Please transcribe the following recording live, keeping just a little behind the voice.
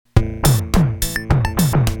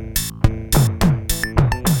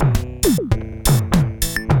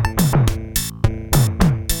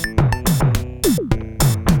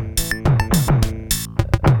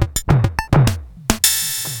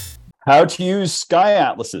How to use sky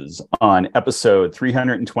atlases on episode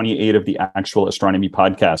 328 of the Actual Astronomy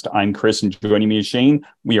Podcast. I'm Chris, and joining me is Shane.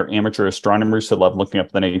 We are amateur astronomers who love looking up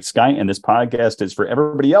at the night sky, and this podcast is for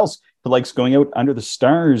everybody else who likes going out under the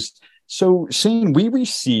stars. So, Shane, we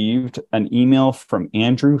received an email from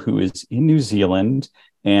Andrew, who is in New Zealand,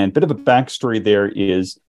 and a bit of a backstory there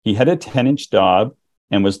is he had a 10-inch Dob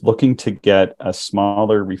and was looking to get a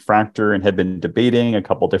smaller refractor and had been debating a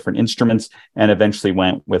couple different instruments and eventually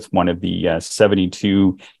went with one of the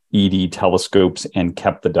 72 ED telescopes and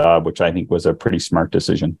kept the Dob, which I think was a pretty smart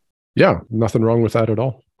decision. Yeah, nothing wrong with that at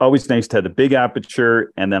all. Always nice to have the big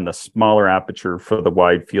aperture and then the smaller aperture for the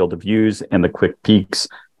wide field of views and the quick peaks.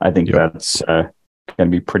 I think that's going to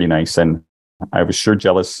be pretty nice. And I was sure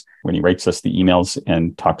jealous when he writes us the emails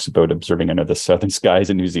and talks about observing under the southern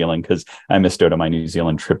skies in New Zealand, because I missed out on my New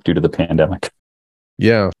Zealand trip due to the pandemic.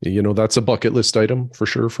 Yeah, that's a bucket list item for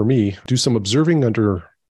sure for me. Do some observing under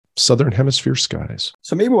southern hemisphere skies.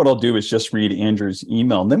 So maybe what I'll do is just read Andrew's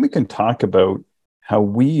email, and then we can talk about how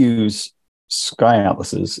we use sky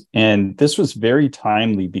atlases. And this was very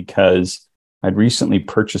timely because I'd recently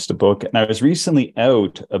purchased a book, and I was recently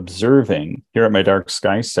out observing here at my dark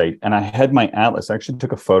sky site, and I had my atlas. I actually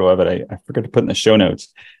took a photo of it. I forgot to put in the show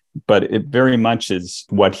notes, but it very much is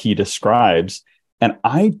what he describes. And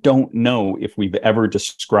I don't know if we've ever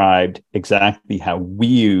described exactly how we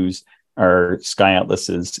use our sky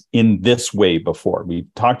atlases in this way before.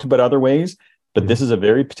 We've talked about other ways, but this is a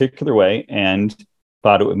very particular way, and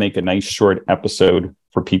thought it would make a nice short episode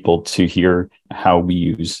for people to hear how we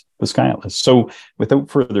use the sky atlas. So without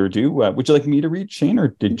further ado, would you like me to read, Shane, or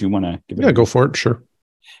did you want to give it? Yeah, go for it. Sure.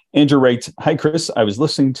 Andrew writes, "Hi, Chris. I was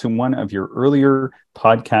listening to one of your earlier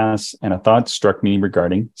podcasts and a thought struck me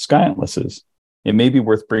regarding sky atlases. It may be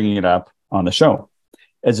worth bringing it up on the show.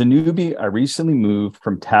 As a newbie, I recently moved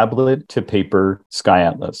from tablet to paper sky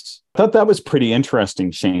atlas. I thought that was pretty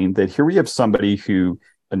interesting, Shane, that here we have somebody who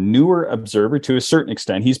a newer observer to a certain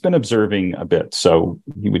extent. He's been observing a bit, so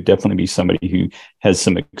he would definitely be somebody who has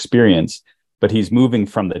some experience, but he's moving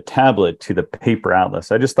from the tablet to the paper atlas.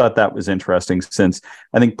 I just thought that was interesting, since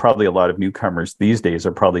I think probably a lot of newcomers these days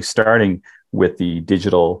are probably starting with the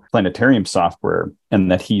digital planetarium software, and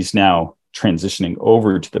that he's now transitioning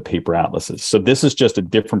over to the paper atlases. So this is just a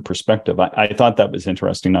different perspective. I thought that was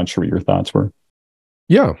interesting. Not sure what your thoughts were.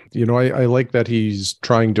 Yeah, I like that he's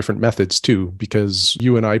trying different methods too, because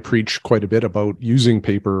you and I preach quite a bit about using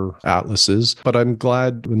paper atlases, but I'm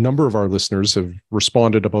glad a number of our listeners have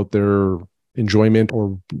responded about their enjoyment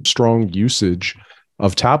or strong usage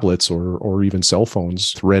of tablets or even cell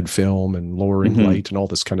phones, red film and lowering light and all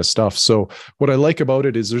this kind of stuff. So what I like about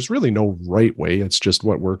it is there's really no right way. It's just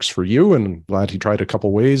what works for you. And I'm glad he tried a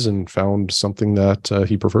couple ways and found something that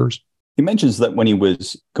he prefers. He mentions that when he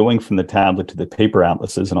was going from the tablet to the paper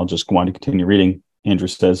atlases, and I'll just go on to continue reading, Andrew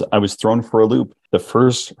says, "I was thrown for a loop. The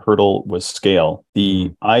first hurdle was scale.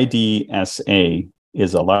 The IDSA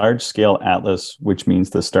is a large-scale atlas, which means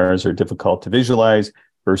the stars are difficult to visualize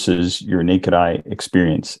versus your naked eye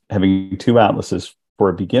experience. Having two atlases for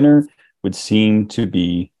a beginner would seem to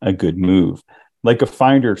be a good move. Like a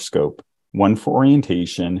finder scope, one for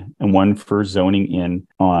orientation and one for zoning in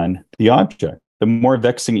on the object. The more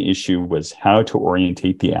vexing issue was how to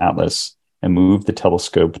orientate the atlas and move the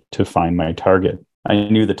telescope to find my target. I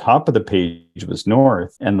knew the top of the page was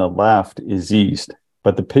north and the left is east,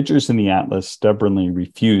 but the pictures in the atlas stubbornly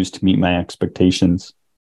refused to meet my expectations.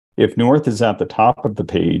 If north is at the top of the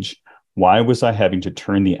page, why was I having to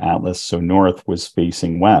turn the atlas so north was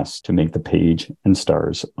facing west to make the page and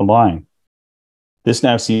stars align? This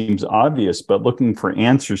now seems obvious, but looking for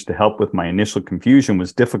answers to help with my initial confusion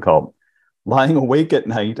was difficult. Lying awake at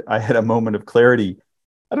night, I had a moment of clarity.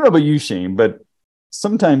 I don't know about you, Shane, but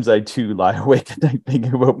sometimes I too lie awake at night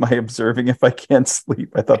thinking about my observing if I can't sleep."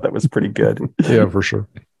 I thought that was pretty good. Yeah, for sure.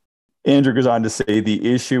 Andrew goes on to say,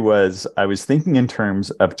 "The issue was I was thinking in terms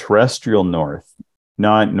of terrestrial north,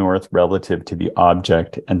 not north relative to the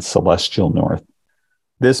object and celestial north.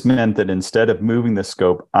 This meant that instead of moving the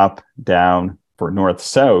scope up, down for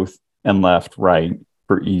north-south and left-right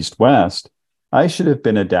for east-west, I should have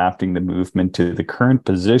been adapting the movement to the current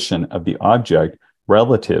position of the object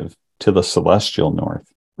relative to the celestial north.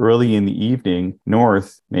 Early in the evening,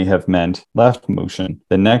 north may have meant left motion.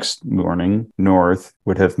 The next morning, north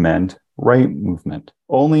would have meant right movement.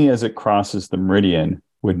 Only as it crosses the meridian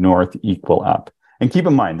would north equal up." And keep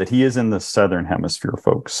in mind that he is in the southern hemisphere,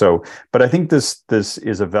 folks. But I think this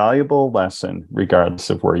is a valuable lesson regardless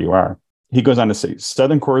of where you are. He goes on to say,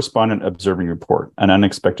 "Southern correspondent observing report, an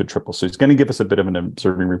unexpected triple." So he's going to give us a bit of an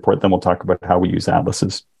observing report. Then we'll talk about how we use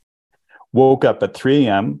atlases. "Woke up at 3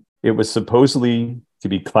 a.m. It was supposedly to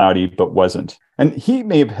be cloudy, but wasn't. And he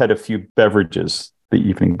may have had a few beverages the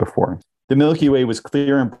evening before. The Milky Way was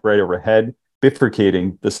clear and bright overhead,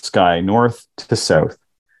 bifurcating the sky north to south.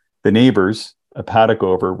 The neighbors, a paddock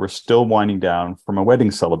over, were still winding down from a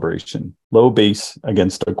wedding celebration, low bass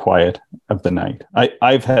against the quiet of the night.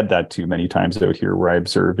 I've had that too many times out here, where I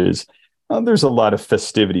observe is there's a lot of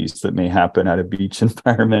festivities that may happen at a beach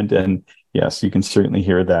environment. And yes, you can certainly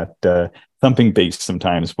hear that thumping bass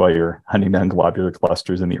sometimes while you're hunting down globular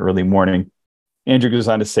clusters in the early morning. Andrew goes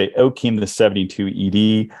on to say, out came the 72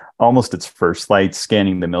 ED, almost its first light,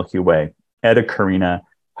 scanning the Milky Way. Eta Carina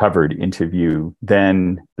hovered into view,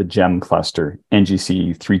 then the GEM cluster,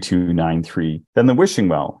 NGC 3293, then the Wishing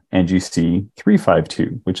Well, NGC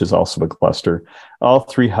 352, which is also a cluster. All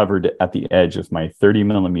three hovered at the edge of my 30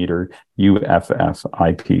 millimeter UFF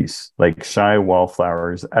eyepiece, like shy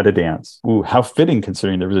wallflowers at a dance. Ooh, how fitting,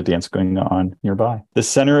 considering there was a dance going on nearby. The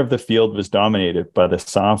center of the field was dominated by the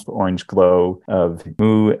soft orange glow of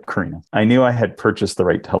Mu Carina. I knew I had purchased the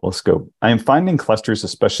right telescope. I am finding clusters,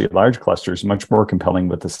 especially large clusters, much more compelling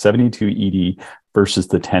with the 72 ED versus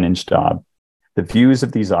the 10-inch Dob. The views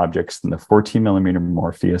of these objects in the 14 millimeter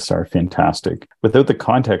Morpheus are fantastic. Without the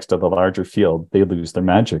context of the larger field, they lose their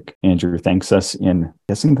magic. Andrew thanks us in,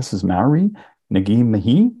 guessing this is Maori, Nagi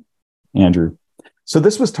Mahi? Andrew. So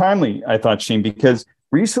this was timely, I thought, Shane, because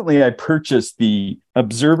recently I purchased the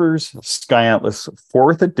Observer's Sky Atlas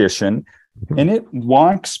 4th edition, and it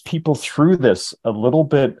walks people through this a little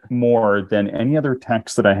bit more than any other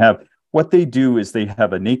text that I have. What they do is they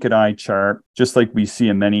have a naked eye chart, just like we see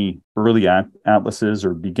in many early atlases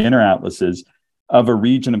or beginner atlases, of a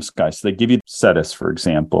region of sky. So they give you Cetus, for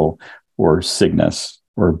example, or Cygnus,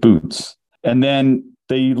 or Bootes. And then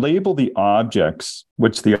they label the objects,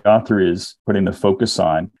 which the author is putting the focus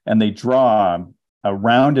on, and they draw a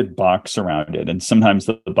rounded box around it. And sometimes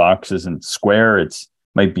the box isn't square. It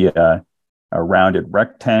might be a rounded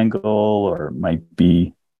rectangle, or it might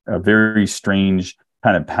be a very strange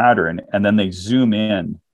kind of pattern, and then they zoom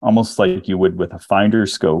in almost like you would with a finder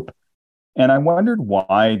scope. And I wondered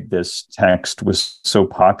why this text was so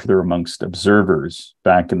popular amongst observers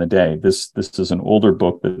back in the day. This is an older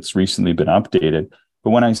book that's recently been updated. But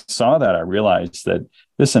when I saw that, I realized that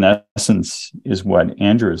this, in essence, is what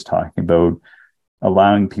Andrew is talking about,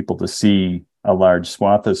 allowing people to see a large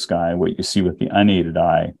swath of sky, what you see with the unaided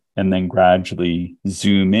eye, and then gradually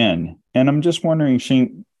zoom in. And I'm just wondering,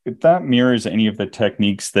 Shane, if that mirrors any of the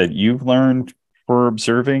techniques that you've learned for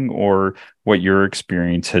observing, or what your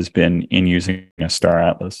experience has been in using a star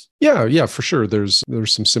atlas. Yeah, for sure. There's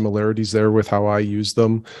some similarities there with how I use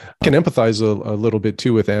them. I can empathize a little bit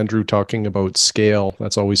too with Andrew talking about scale.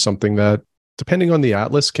 That's always something that, depending on the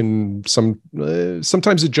atlas, can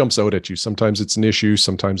sometimes it jumps out at you. Sometimes it's an issue,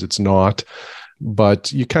 sometimes it's not.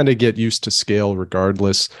 But you kind of get used to scale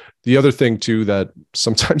regardless. The other thing too that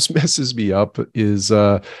sometimes messes me up is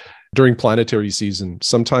during planetary season,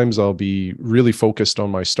 sometimes I'll be really focused on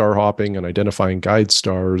my star hopping and identifying guide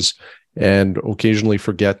stars, and occasionally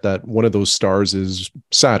forget that one of those stars is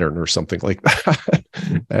Saturn or something like that.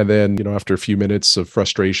 And then, after a few minutes of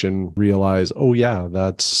frustration, realize, oh yeah,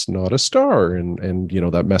 that's not a star. And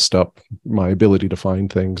that messed up my ability to find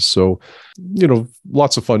things. So,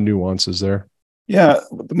 lots of fun nuances there. Yeah,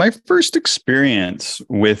 my first experience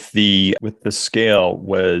with the scale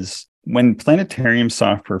was when planetarium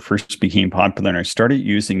software first became popular, and I started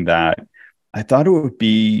using that. I thought it would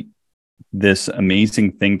be this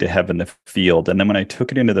amazing thing to have in the field. And then when I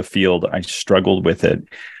took it into the field, I struggled with it.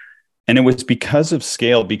 And it was because of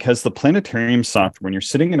scale, because the planetarium software, when you're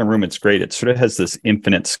sitting in a room, it's great. It sort of has this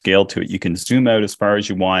infinite scale to it. You can zoom out as far as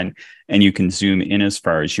you want, and you can zoom in as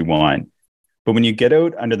far as you want. But when you get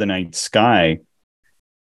out under the night sky,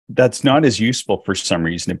 that's not as useful for some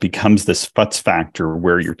reason. It becomes this futz factor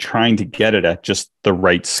where you're trying to get it at just the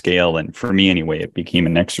right scale. And for me anyway, it became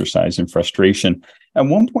an exercise in frustration. At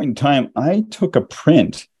one point in time, I took a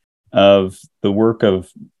print of the work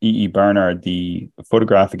of E.E. Barnard, the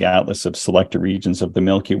photographic atlas of selected regions of the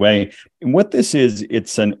Milky Way. And what this is,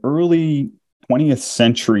 it's an early 20th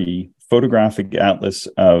century photographic atlas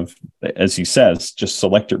of, as he says, just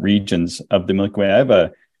selected regions of the Milky Way. I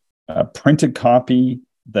have a printed copy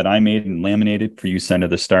that I made and laminated for use under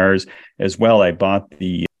the stars. As well, I bought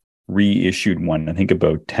the reissued one, I think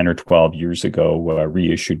about 10 or 12 years ago. A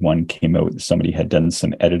reissued one came out. Somebody had done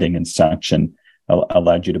some editing and such, and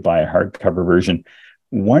allowed you to buy a hardcover version.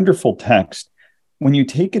 Wonderful text. When you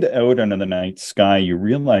take it out under the night sky, you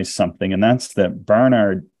realize something, and that's that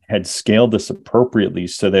Barnard had scaled this appropriately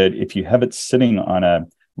so that if you have it sitting on a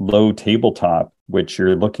low tabletop, which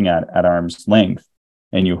you're looking at arm's length,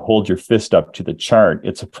 and you hold your fist up to the chart,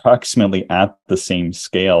 it's approximately at the same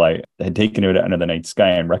scale. I had taken it under the night sky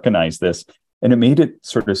and recognized this, and it made it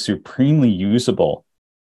sort of supremely usable.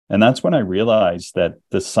 And that's when I realized that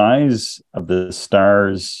the size of the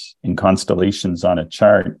stars and constellations on a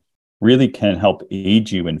chart really can help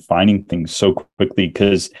aid you in finding things so quickly.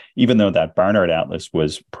 Because even though that Barnard Atlas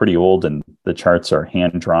was pretty old and the charts are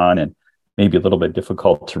hand-drawn and maybe a little bit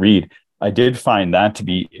difficult to read, I did find that to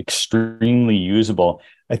be extremely usable.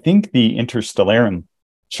 I think the Interstellarum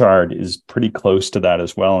chart is pretty close to that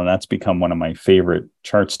as well, and that's become one of my favorite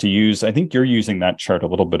charts to use. I think you're using that chart a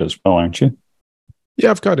little bit as well, aren't you? Yeah,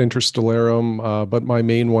 I've got Interstellarum, but my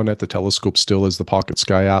main one at the telescope still is the Pocket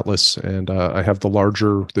Sky Atlas, and I have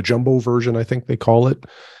the jumbo version, I think they call it.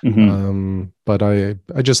 But I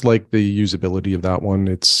just like the usability of that one.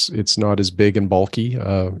 It's not as big and bulky.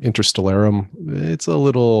 Interstellarum, it's a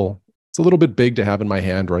little bit big to have in my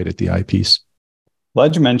hand right at the eyepiece.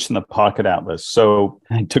 Glad you mentioned the Pocket Atlas. So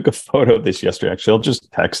I took a photo of this yesterday. Actually, I'll just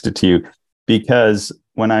text it to you, because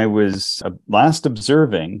when I was last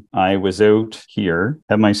observing, I was out here,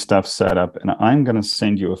 had my stuff set up, and I'm going to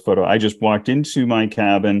send you a photo. I just walked into my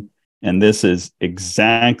cabin, and this is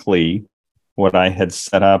exactly what I had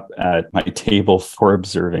set up at my table for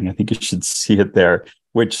observing. I think you should see it there,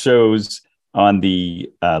 which shows on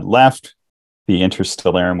the left, the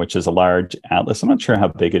Interstellarum, which is a large atlas. I'm not sure how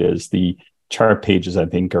big it is. The chart pages, I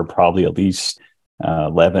think, are probably at least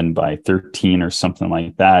 11 by 13 or something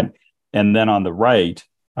like that. And then on the right,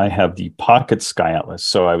 I have the Pocket Sky Atlas.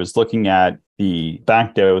 So I was looking at the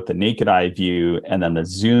backed out, the naked eye view, and then the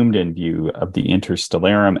zoomed in view of the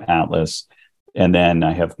Interstellarum Atlas. And then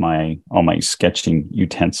I have all my sketching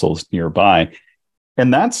utensils nearby.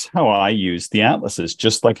 And that's how I use the atlases,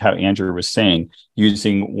 just like how Andrew was saying,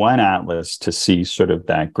 using one atlas to see sort of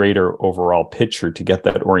that greater overall picture, to get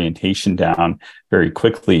that orientation down very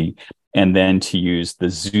quickly, and then to use the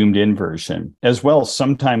zoomed in version as well.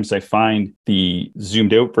 Sometimes I find the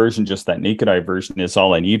zoomed out version, just that naked eye version, is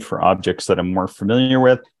all I need for objects that I'm more familiar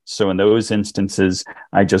with. So in those instances,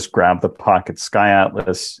 I just grab the Pocket Sky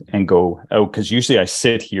Atlas and go out, because usually I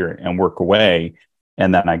sit here and work away,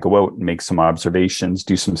 and then I go out and make some observations,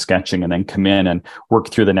 do some sketching, and then come in and work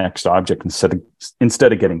through the next object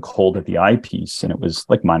instead of getting cold at the eyepiece. And it was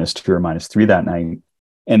like -2 or -3 that night.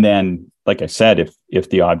 And then, like I said, if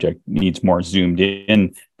the object needs more zoomed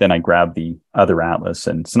in, then I grab the other atlas.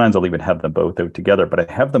 And sometimes I'll even have them both out together, but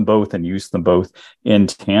I have them both and use them both in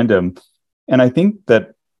tandem. And I think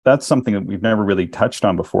that's something that we've never really touched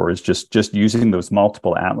on before, is just using those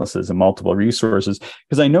multiple atlases and multiple resources.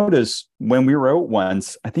 Because I noticed when we were out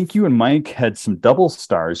once, I think you and Mike had some double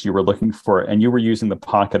stars you were looking for, and you were using the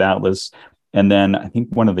Pocket Atlas, and then I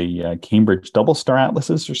think one of the Cambridge double star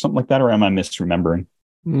atlases or something like that, or am I misremembering?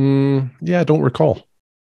 Yeah, I don't recall.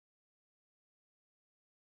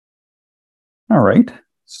 All right.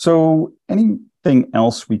 So anything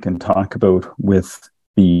else we can talk about with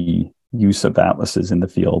the use of atlases in the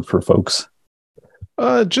field for folks?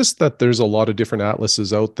 Just that there's a lot of different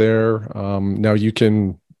atlases out there. Now you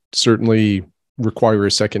can certainly require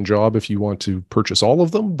a second job if you want to purchase all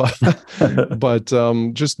of them, but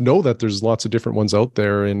just know that there's lots of different ones out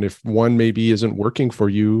there. And if one maybe isn't working for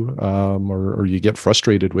you, or you get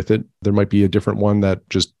frustrated with it, there might be a different one that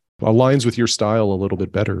just aligns with your style a little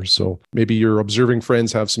bit better. So maybe your observing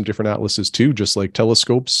friends have some different atlases too, just like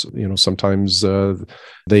telescopes. Sometimes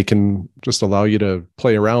they can just allow you to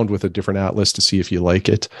play around with a different atlas to see if you like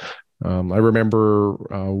it. I remember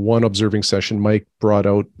one observing session Mike brought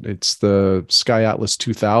out. It's the Sky Atlas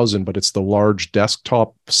 2000, but it's the large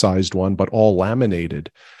desktop sized one, but all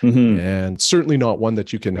laminated. And certainly not one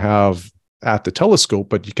that you can have at the telescope,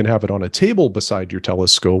 but you can have it on a table beside your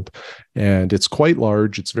telescope. And it's quite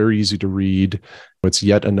large. It's very easy to read. It's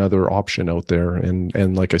yet another option out there.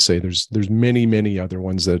 And like I say, there's many, many other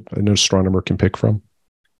ones that an astronomer can pick from.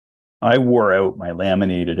 I wore out my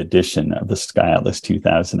laminated edition of the Sky Atlas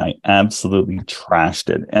 2000. I absolutely trashed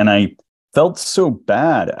it. And I felt so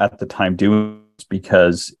bad at the time doing this,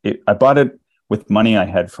 because I bought it with money I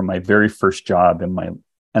had from my very first job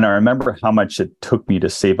and I remember how much it took me to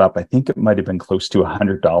save up. I think it might have been close to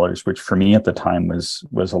 $100, which for me at the time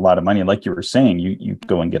was a lot of money. And like you were saying, you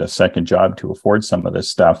go and get a second job to afford some of this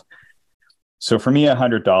stuff. So for me,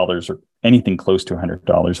 $100 or anything close to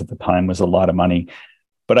 $100 at the time was a lot of money.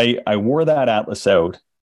 But I wore that atlas out,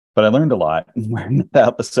 but I learned a lot wearing that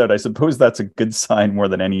atlas out. I suppose that's a good sign more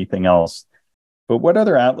than anything else. But what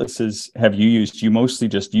other atlases have you used? Do you mostly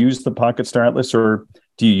just use the Pocket Star Atlas, or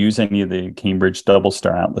do you use any of the Cambridge Double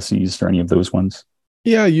Star Atlases or any of those ones?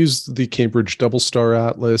 Yeah, I use the Cambridge Double Star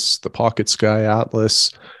Atlas, the Pocket Sky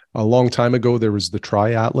Atlas. A long time ago, there was the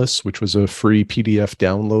Tri-Atlas, which was a free PDF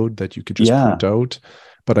download that you could just print out.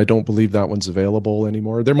 But I don't believe that one's available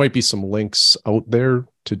anymore. There might be some links out there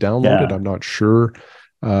to download it. I'm not sure.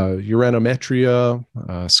 Uranometria,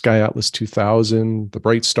 Sky Atlas 2000, the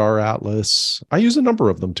Bright Star Atlas. I use a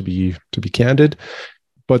number of them to be candid,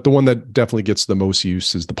 but the one that definitely gets the most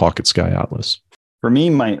use is the Pocket Sky Atlas. For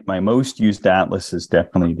me, my most used atlas is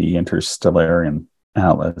definitely the Interstellarium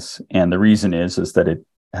Atlas, and the reason is that it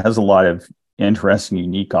has a lot of interesting,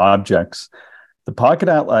 unique objects. The Pocket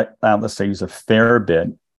Atlas I use a fair bit.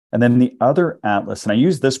 And then the other atlas, and I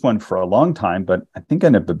used this one for a long time, but I think I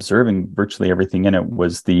ended up observing virtually everything in it,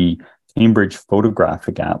 was the Cambridge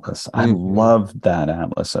Photographic Atlas. I loved that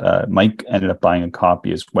atlas. Mike ended up buying a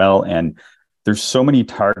copy as well. And there's so many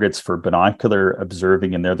targets for binocular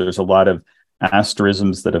observing in there. There's a lot of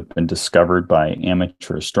asterisms that have been discovered by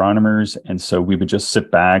amateur astronomers. And so we would just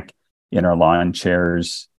sit back in our lawn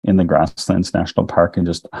chairs in the Grasslands National Park and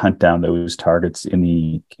just hunt down those targets in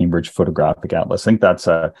the Cambridge Photographic Atlas. I think that's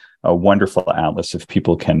a wonderful atlas if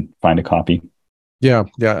people can find a copy. Yeah,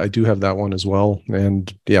 I do have that one as well.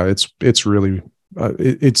 And yeah, it's really,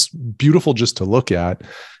 it's beautiful just to look at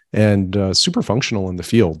and super functional in the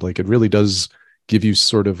field. Like it really does give you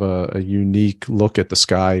sort of a unique look at the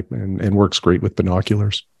sky and works great with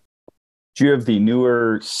binoculars. Do you have the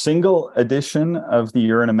newer single edition of the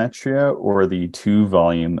Uranometria or the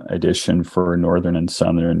 2-volume edition for Northern and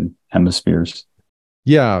Southern hemispheres?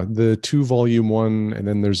 Yeah, the 2-volume one, and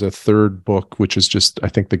then there's a third book, which is just, I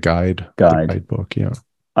think, the guide book. Yeah,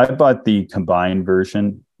 I bought the combined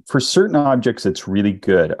version. For certain objects, it's really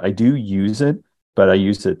good. I do use it, but I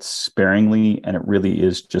use it sparingly, and it really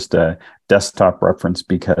is just a desktop reference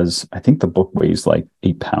because I think the book weighs like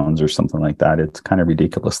 8 pounds or something like that. It's kind of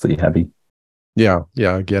ridiculously heavy. Yeah.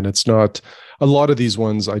 Again, it's not a lot of these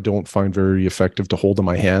ones I don't find very effective to hold in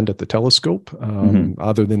my hand at the telescope,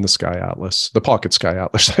 other than the Sky Atlas, the Pocket Sky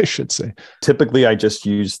Atlas, I should say. Typically, I just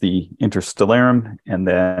use the Interstellarium, and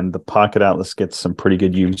then the Pocket Atlas gets some pretty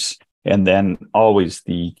good use. And then always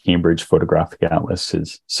the Cambridge Photographic Atlas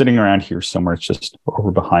is sitting around here somewhere. It's just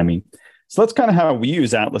over behind me. So that's kind of how we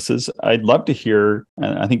use atlases. I'd love to hear,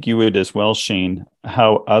 and I think you would as well, Shane,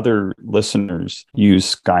 how other listeners use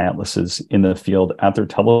sky atlases in the field at their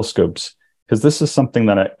telescopes, because this is something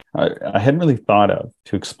that I hadn't really thought of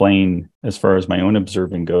to explain as far as my own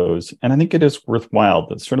observing goes. And I think it is worthwhile,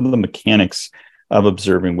 that sort of the mechanics of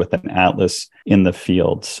observing with an atlas in the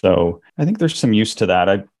field. So I think there's some use to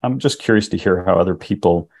that. I'm just curious to hear how other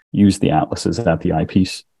people use the atlases at the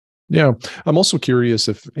eyepiece. Yeah, I'm also curious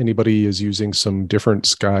if anybody is using some different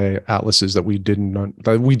sky atlases that we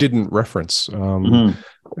didn't reference. I'm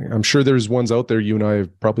sure there's ones out there you and I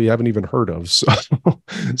probably haven't even heard of.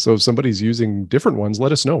 So if somebody's using different ones,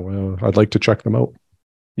 let us know. I'd like to check them out.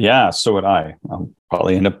 Yeah, so would I. I'll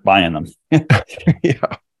probably end up buying them.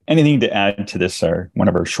 Yeah. Anything to add to this or one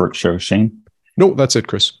of our short shows, Shane? No, that's it,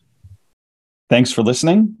 Chris. Thanks for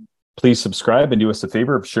listening. Please subscribe and do us a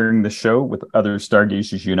favor of sharing the show with other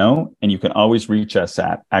stargazers you know, and you can always reach us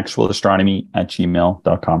at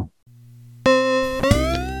actualastronomy@gmail.com.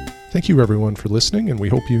 Thank you, everyone, for listening, and we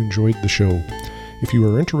hope you enjoyed the show. If you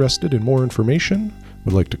are interested in more information,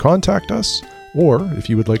 would like to contact us, or if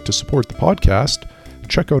you would like to support the podcast,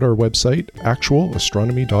 check out our website,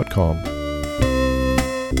 actualastronomy.com.